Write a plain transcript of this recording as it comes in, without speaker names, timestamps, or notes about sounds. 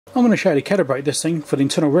I'm going to show you how to calibrate this thing for the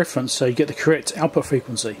internal reference so you get the correct output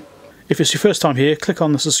frequency. If it's your first time here, click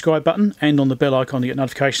on the subscribe button and on the bell icon to get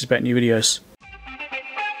notifications about new videos.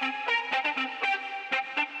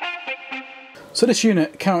 So this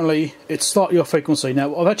unit currently, it's slightly off frequency.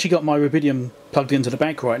 Now I've actually got my rubidium plugged into the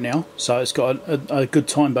back right now, so it's got a good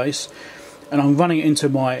time base, and I'm running it into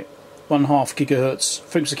my 1.5 gigahertz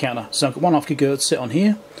frequency counter. So I've got 1.5 gigahertz set on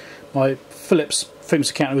here. My Philips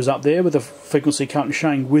frequency counter is up there with the frequency currently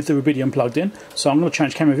showing with the rubidium plugged in. So I'm going to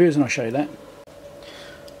change camera views and I'll show you that.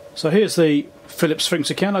 So here's the Philips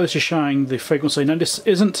frequency counter. This is showing the frequency. Now this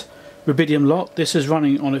isn't rubidium locked. This is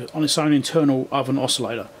running on its own internal oven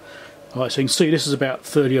oscillator. Alright, so you can see this is about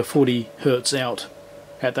 30 or 40 hertz out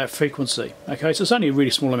at that frequency. Okay, so it's only a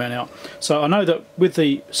really small amount out. So I know that with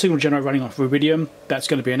the signal generator running off rubidium, that's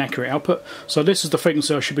going to be an accurate output. So this is the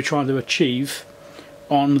frequency I should be trying to achieve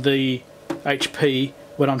on the HP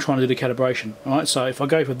when I'm trying to do the calibration. Alright, so if I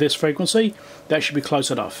go for this frequency, that should be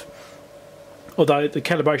close enough. Although the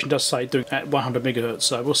calibration does say do it at 100 megahertz,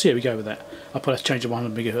 so we'll see how we go with that. I'll probably have to change to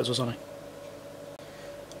 100 megahertz or something.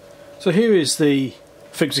 So here is the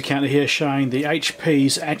frequency counter here showing the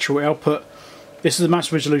HP's actual output. This is the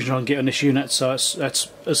most resolution I can get on this unit, so that's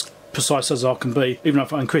as precise as I can be. Even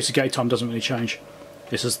if I increase the gate time, it doesn't really change.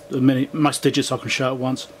 This is the most digits I can show at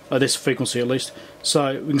once, at this frequency at least.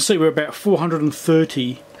 So we can see we're about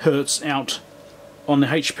 430 hertz out on the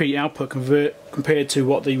HP output compared to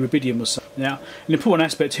what the rubidium was saying. Now, an important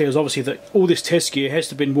aspect here is obviously that all this test gear has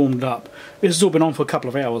to have been warmed up. This has all been on for a couple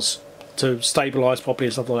of hours to stabilise properly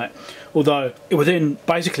and stuff like that. Although within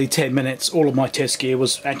basically 10 minutes all of my test gear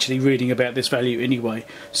was actually reading about this value anyway.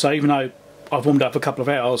 So even though I've warmed up for a couple of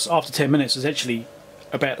hours, after 10 minutes it's actually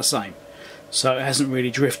about the same. So it hasn't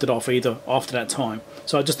really drifted off either after that time.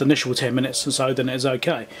 So just the initial 10 minutes and so then it's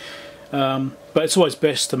okay. But it's always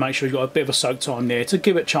best to make sure you've got a bit of a soak time there to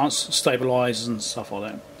give it a chance to stabilise and stuff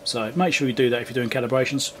like that. So make sure you do that if you're doing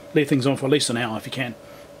calibrations. Leave things on for at least an hour if you can.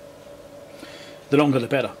 The longer the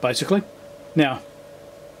better, basically. Now,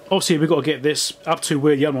 obviously we've got to get this up to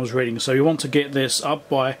where the other one was reading, so we want to get this up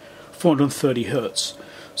by 430 hertz.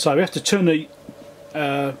 So we have to turn the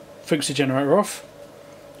frequency generator off.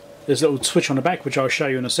 There's a little switch on the back which I'll show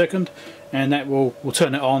you in a second, and that we'll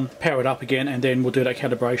turn it on, power it up again, and then we'll do that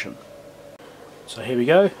calibration. So here we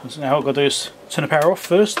go. So now all I've got to do is turn the power off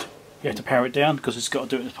first. You have to power it down because it's got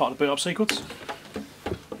to do it as part of the boot up sequence.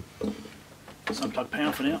 Let's unplug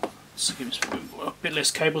power for now. So give us a bit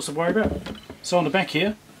less cables to worry about. So on the back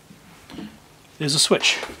here, there's a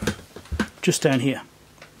switch, just down here.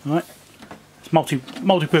 All right, it's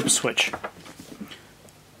multi-purpose switch,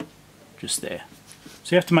 just there.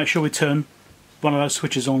 So you have to make sure we turn one of those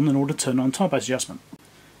switches on in order to turn on time-based adjustment.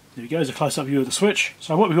 There we go. There's a close-up view of the switch.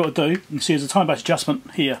 So what we've got to do, you can see, is the time-based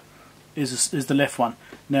adjustment here is the left one.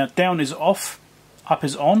 Now down is off, up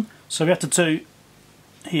is on. So we have to do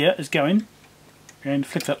here is go in and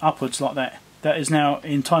flick that upwards like that. That is now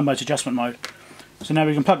in time-based adjustment mode. So now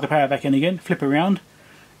we can plug the power back in again, flip it around,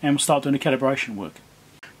 and we'll start doing the calibration work.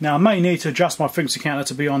 Now I may need to adjust my frequency counter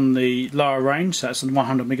to be on the lower range, so that's in the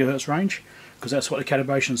 100 megahertz range, because that's what the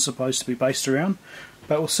calibration is supposed to be based around.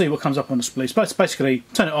 But we'll see what comes up on the display. So basically,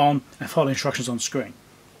 turn it on and follow the instructions on the screen.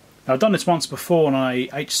 Now I've done this once before on a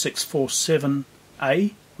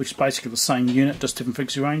HP8647A, which is basically the same unit, just different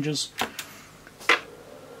frequency ranges.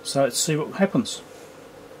 So let's see what happens.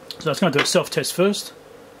 So it's going to do a self-test first.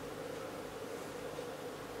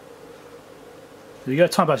 There you go,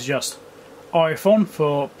 time-based adjust. RF on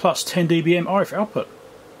for plus 10 dBm RF output.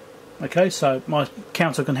 Okay, so my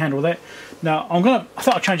counter can handle that. Now I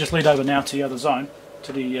thought I'd change this lead over now to the other zone,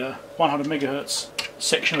 to the 100 megahertz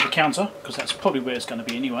section of the counter, because that's probably where it's going to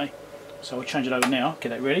be anyway. So we'll change it over now, get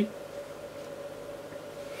that ready.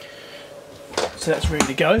 So that's ready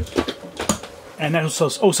to go. And that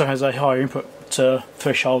also has a higher input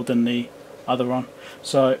threshold than the other one.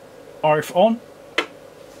 So RF on.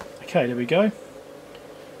 Okay, there we go.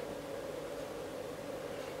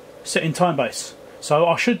 Set in time base. So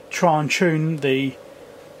I should try and tune the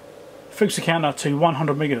frequency counter to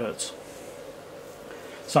 100 megahertz.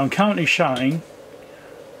 So I'm currently showing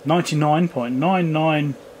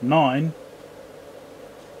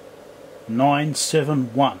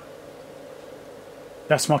 99.999971.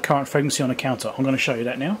 That's my current frequency on the counter. I'm going to show you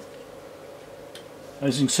that now.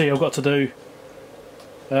 As you can see, I've got to do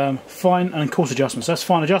fine and coarse adjustments. That's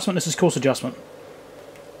fine adjustment, this is coarse adjustment.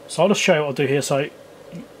 So I'll just show you what I'll do here. So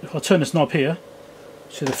if I turn this knob here,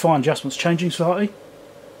 see the fine adjustment's changing slightly.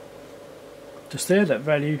 Just there, that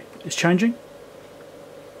value is changing.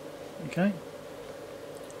 Okay.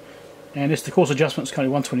 And this, the coarse adjustment is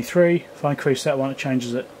currently 123. If I increase that one, it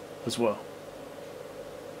changes it as well.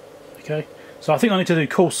 Okay, so I think I need to do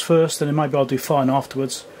coarse first, and then maybe I'll do fine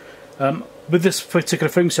afterwards. With this particular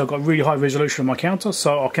frequency, I've got really high resolution on my counter,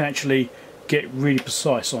 so I can actually get really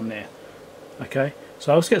precise on there. Okay,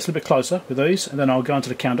 so I'll just get this a little bit closer with these, and then I'll go into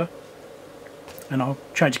the counter, and I'll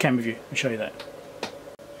change the camera view and show you that.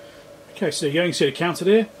 Okay, so you can see the counter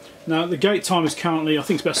there. Now the gate time is currently, I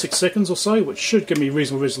think it's about 6 seconds or so, which should give me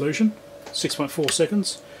reasonable resolution, 6.4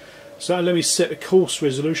 seconds. So let me set the coarse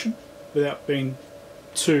resolution without being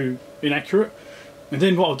too inaccurate. And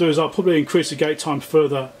then what I'll do is I'll probably increase the gate time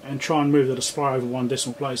further and try and move the display over 1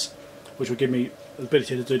 decimal place, which will give me the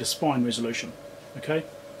ability to do the spine resolution. Okay,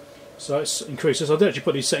 so let's increase this. I did actually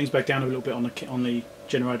put these settings back down a little bit on the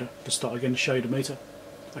generator to start again to show you the meter.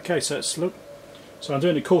 Okay, so let's look. So I'm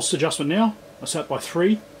doing the coarse adjustment now. I set it by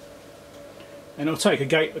 3, and it'll take a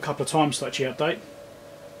gate a couple of times to actually update.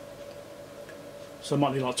 So it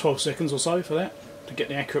might be like 12 seconds or so for that to get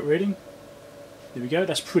the accurate reading. There we go.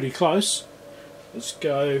 That's pretty close. Let's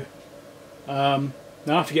go. Now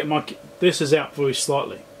I forget this is out very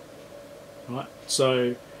slightly, right?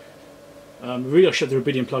 So really I should have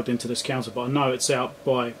the rubidium plugged into this counter, but I know it's out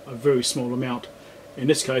by a very small amount. In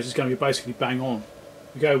this case, it's going to be basically bang on.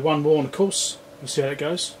 We go 1 more on the coarse. We'll see how it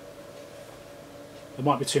goes. It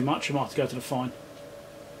might be too much. I might have to go to the fine.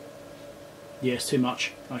 Yes, too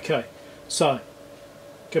much. Okay, so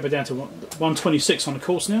go back down to 126 on the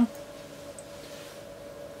coarse now.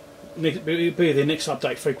 It'll be the next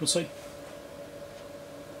update frequency. You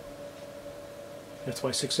have to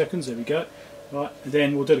wait 6 seconds. There we go. Right, and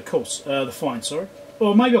then we'll do the coarse, the fine. Sorry.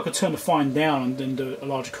 Or maybe I could turn the fine down and then do a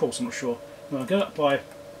larger coarse. I'm not sure. When I go up by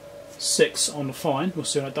 6 on the fine, we'll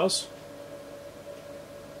see how it does.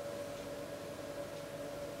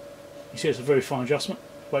 You see, it's a very fine adjustment.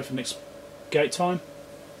 Wait for the next gate time.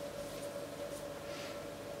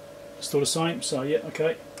 Still the same. So yeah,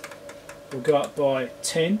 okay. We'll go up by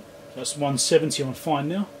 10. That's 170 on fine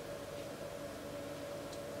now.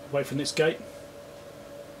 Wait for the next gate.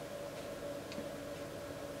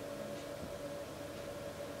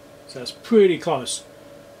 So that's pretty close.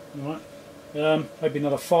 Alright. Maybe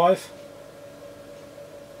another 5.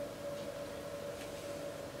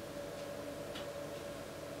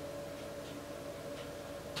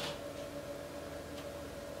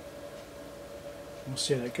 We'll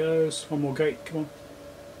see how that goes. One more gate, come on.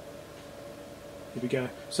 Here we go.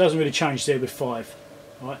 So it hasn't really changed there with 5.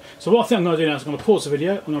 Right. So what I think I'm going to do now is I'm going to pause the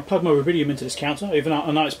video. I'm going to plug my rubidium into this counter, even though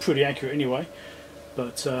I know it's pretty accurate anyway.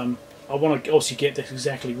 But I want to also get this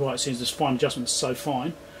exactly right since this fine adjustment is so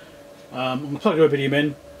fine. I'm going to plug the rubidium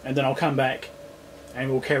in, and then I'll come back and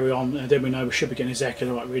we'll carry on, and then we know we should be getting exactly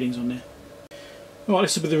the right readings on there. Alright,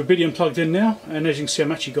 this is with the rubidium plugged in now, and as you can see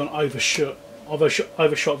I'm actually gone overshot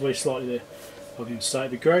very slightly there. I can say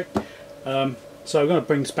it'd be great. So I'm going to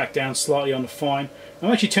bring this back down slightly on the fine.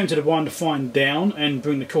 I'm actually tempted to wind the fine down and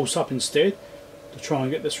bring the coarse up instead to try and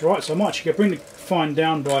get this right. So I might actually bring the fine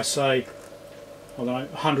down by, say, I don't know,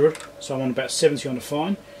 100. So I'm on about 70 on the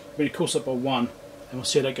fine. Bring the coarse up by 1, and we'll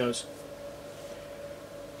see how that goes.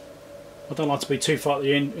 I don't like to be too far at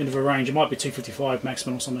the end of a range. It might be 255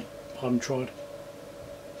 maximum or something. I haven't tried.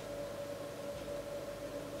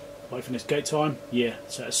 Wait for this gate time. Yeah,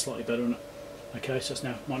 so that's slightly better, isn't it? Okay, so it's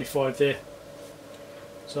now 95 there.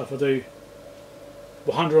 So if I do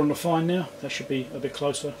 100 on the fine now, that should be a bit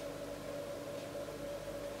closer.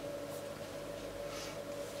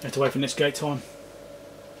 I have to wait for the next gate time.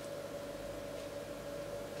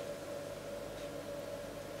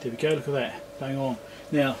 There we go, look at that, bang on.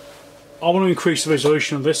 Now, I want to increase the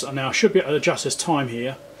resolution of this, and now I should be able to adjust this time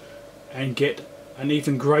here and get an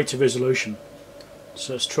even greater resolution.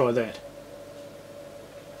 So let's try that.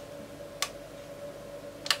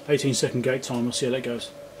 18-second gate time, we'll see how that goes.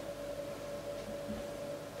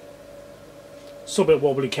 Still a bit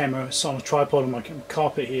wobbly camera. It's on a tripod on my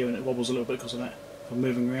carpet here and it wobbles a little bit because of that. I'm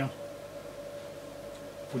moving around,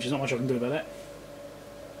 which is not much I can do about that.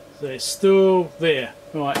 So it's still there.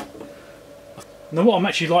 Right. Now what I'm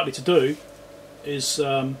actually likely to do is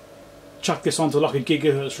chuck this onto like a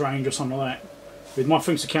gigahertz range or something like that, with my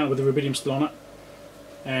frequency counter with the rubidium still on it,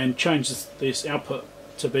 and change this output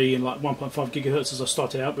to be in like 1.5 gigahertz as I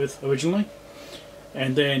started out with originally,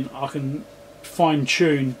 and then I can fine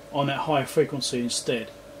tune on that higher frequency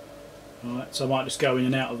instead. Alright, so I might just go in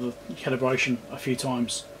and out of the calibration a few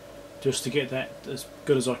times just to get that as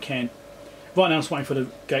good as I can. Right now I'm just waiting for the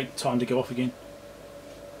gate time to go off again.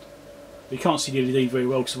 But you can't see the LED very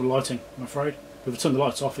well because of the lighting, I'm afraid. If I turn the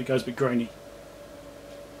lights off it goes a bit grainy.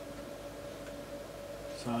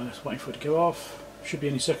 So just waiting for it to go off. Should be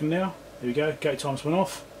any second now. There we go, gate times went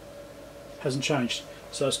off. Hasn't changed.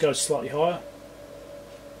 So let's go slightly higher.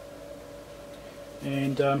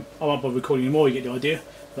 and I won't bother recording anymore, you get the idea.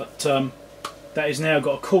 But that has now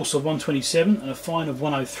got a coarse of 127 and a fine of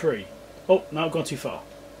 103. Oh no, I've gone too far.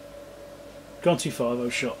 Gone too far,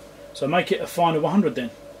 those shot. So make it a fine of 100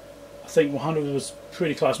 then. I think 100 was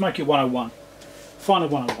pretty close. Make it 101. Fine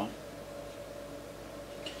of 101.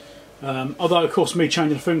 Although of course me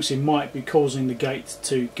changing the frequency might be causing the gate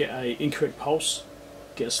to get a incorrect pulse,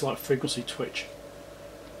 get a slight frequency twitch.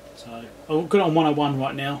 So I'll get it on 101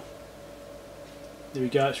 right now. There we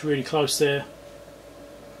go, it's really close there.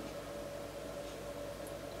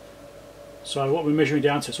 So what we're measuring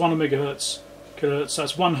down to, it's 1 megahertz, kilohertz, so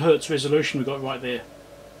it's 1 hertz resolution we've got right there.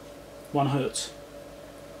 1 hertz.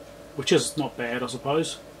 Which is not bad, I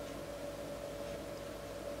suppose.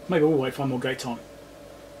 Maybe we'll wait for one more gate time.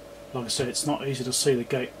 Like I said, it's not easy to see the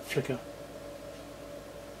gate flicker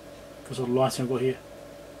because of the lighting I've got here.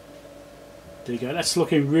 There you go, that's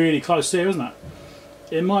looking really close there, isn't it?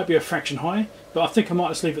 It might be a fraction high, but I think I might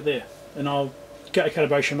just leave it there. And I'll get a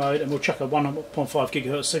calibration mode and we'll chuck a 1.5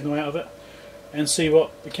 gigahertz signal out of it and see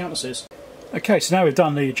what the counter says. Okay, so now we've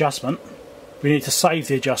done the adjustment, we need to save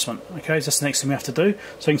the adjustment. Okay, that's the next thing we have to do.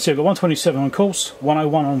 So you can see I've got 127 on coarse,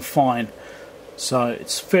 101 on fine. So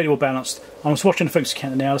it's fairly well balanced. I'm just watching the frequency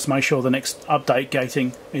counter now just to make sure the next update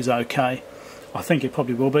gating is okay. I think it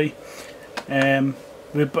probably will be. I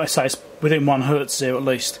say it's within 1 hertz there at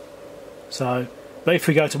least. So, but if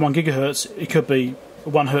we go to 1 gigahertz, it could be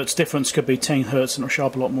 1 hertz difference, could be 10 hertz, and it'll show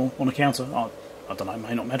up a lot more on the counter. I don't know, it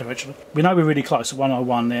may not matter actually. We know we're really close at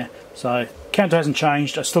 101 there. So counter hasn't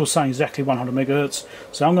changed. I'm still saying exactly 100 megahertz.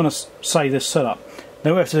 So I'm going to save this setup.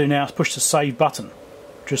 Now what we have to do now is push the save button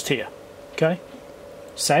just here. Okay,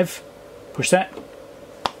 save. Push that.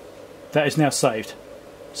 That is now saved.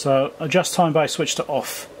 So adjust time base switch to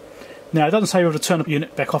off. Now it doesn't say you have to turn the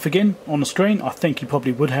unit back off again on the screen. I think you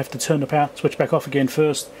probably would have to turn the power switch back off again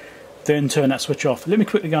first, then turn that switch off. Let me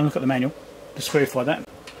quickly go and look at the manual, just verify that.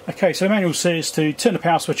 Okay, so the manual says to turn the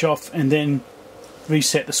power switch off and then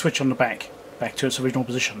reset the switch on the back to its original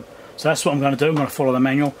position. So that's what I'm going to do. I'm going to follow the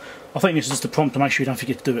manual. I think this is just a prompt to make sure you don't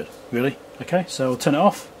forget to do it, really. Okay, so I'll turn it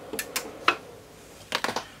off.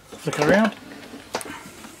 Flick it around.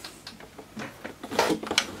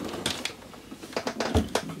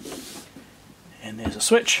 And there's a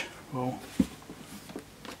switch. Well,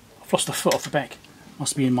 I've lost the foot off the back.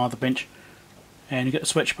 Must be in my other bench. And you get the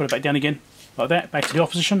switch, put it back down again, like that, back to the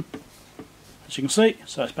off position. As you can see,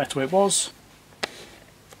 so it's back to where it was.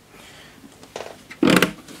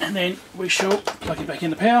 And then we shall plug it back in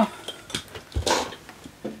the power.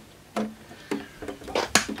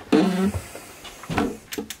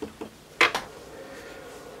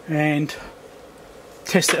 And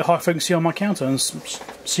test it at high frequency on my counter and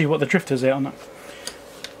see what the drift is out on it.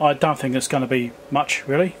 I don't think it's going to be much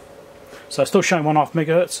really. So it's still showing 1.5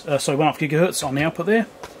 megahertz, 1.5 gigahertz on the output there.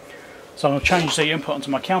 So I'm going to change the input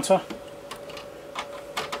onto my counter.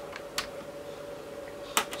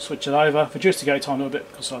 Switch it over, reduce the gate time a little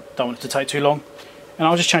bit because I don't want it to take too long. And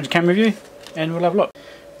I'll just change the camera view and we'll have a look.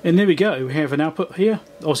 And there we go, we have an output here.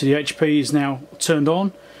 Obviously the HP is now turned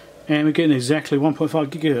on and we're getting exactly 1.5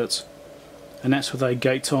 gigahertz. And that's with a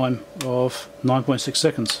gate time of 9.6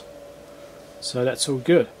 seconds. So that's all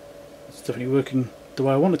good. It's definitely working the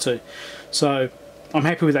way I want it to. So I'm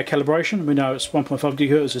happy with that calibration. We know it's 1.5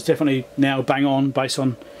 gigahertz. It's definitely now bang on based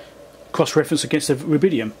on cross-reference against the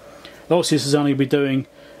rubidium. Obviously this is only be doing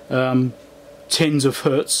tens of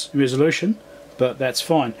hertz resolution, but that's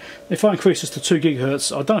fine. If I increase this to 2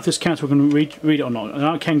 gigahertz, I don't know if this counter can read it or not. And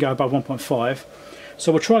I can go above 1.5.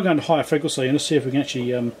 So we'll try going to higher frequency and let's see if we can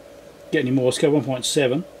actually get any more. Let's go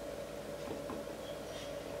 1.7.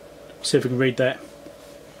 See if we can read that.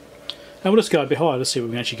 And we'll just go a bit higher. Let's see if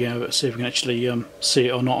we can actually get over it. See if we can actually see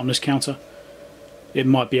it or not on this counter. It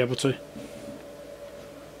might be able to.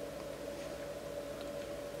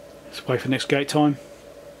 Let's wait for the next gate time.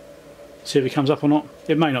 See if it comes up or not.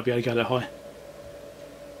 It may not be able to go that high.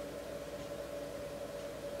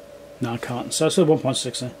 No, I can't. So it's at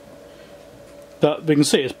 1.6 there. But we can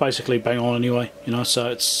see it's basically bang on anyway. You know, so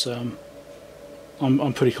it's I'm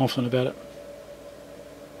pretty confident about it.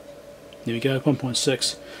 There we go,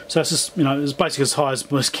 1.6. So that's just, you know, it's basically as high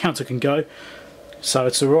as most counter can go. So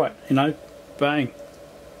it's alright, you know, bang.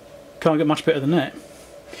 Can't get much better than that.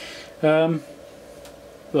 Well,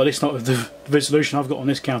 at least not with the resolution I've got on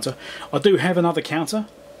this counter. I do have another counter.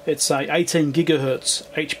 It's a 18 gigahertz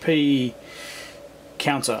HP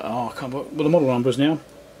counter. Oh, I can't remember what the model number is now.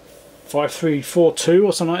 5342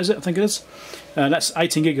 or something like that, I think it is. That's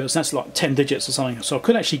 18 gigahertz. That's like 10 digits or something. So I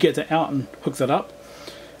could actually get that out and hook that up.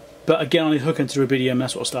 But again, I need to hook into the rubidium,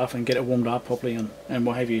 that sort of stuff, and get it warmed up properly and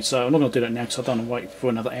what have you. So I'm not going to do that now because I don't want to wait for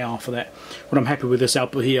another hour for that. When I'm happy with this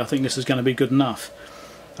output here, I think this is going to be good enough.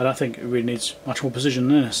 I don't think it really needs much more precision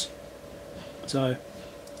than this. So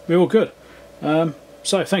we're all good.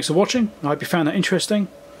 So thanks for watching. I hope you found that interesting.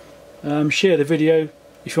 Share the video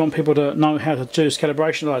if you want people to know how to do this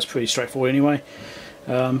calibration. Well, it's pretty straightforward anyway,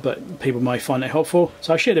 but people may find it helpful.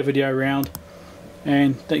 So share the video around,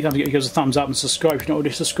 and don't forget to give us a thumbs up and subscribe if you're not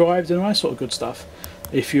already subscribed, and all that sort of good stuff.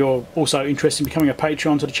 If you're also interested in becoming a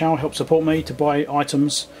Patreon to the channel, help support me to buy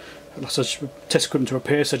items such as test equipment to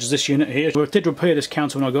repair, such as this unit here. I did repair this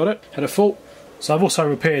counter when I got it, had a fault. So I've also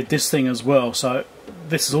repaired this thing as well, so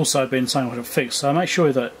this has also been something I have fixed. So make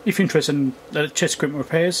sure that if you're interested in test equipment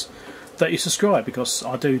repairs, that you subscribe, because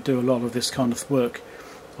I do a lot of this kind of work.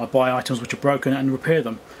 I buy items which are broken and repair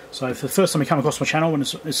them. So if the first time you come across my channel, when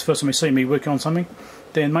it's the first time you see me working on something,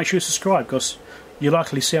 then make sure you subscribe, because you'll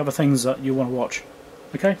likely see other things that you want to watch.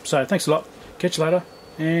 Okay, so thanks a lot, catch you later,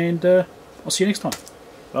 and I'll see you next time.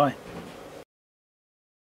 Bye.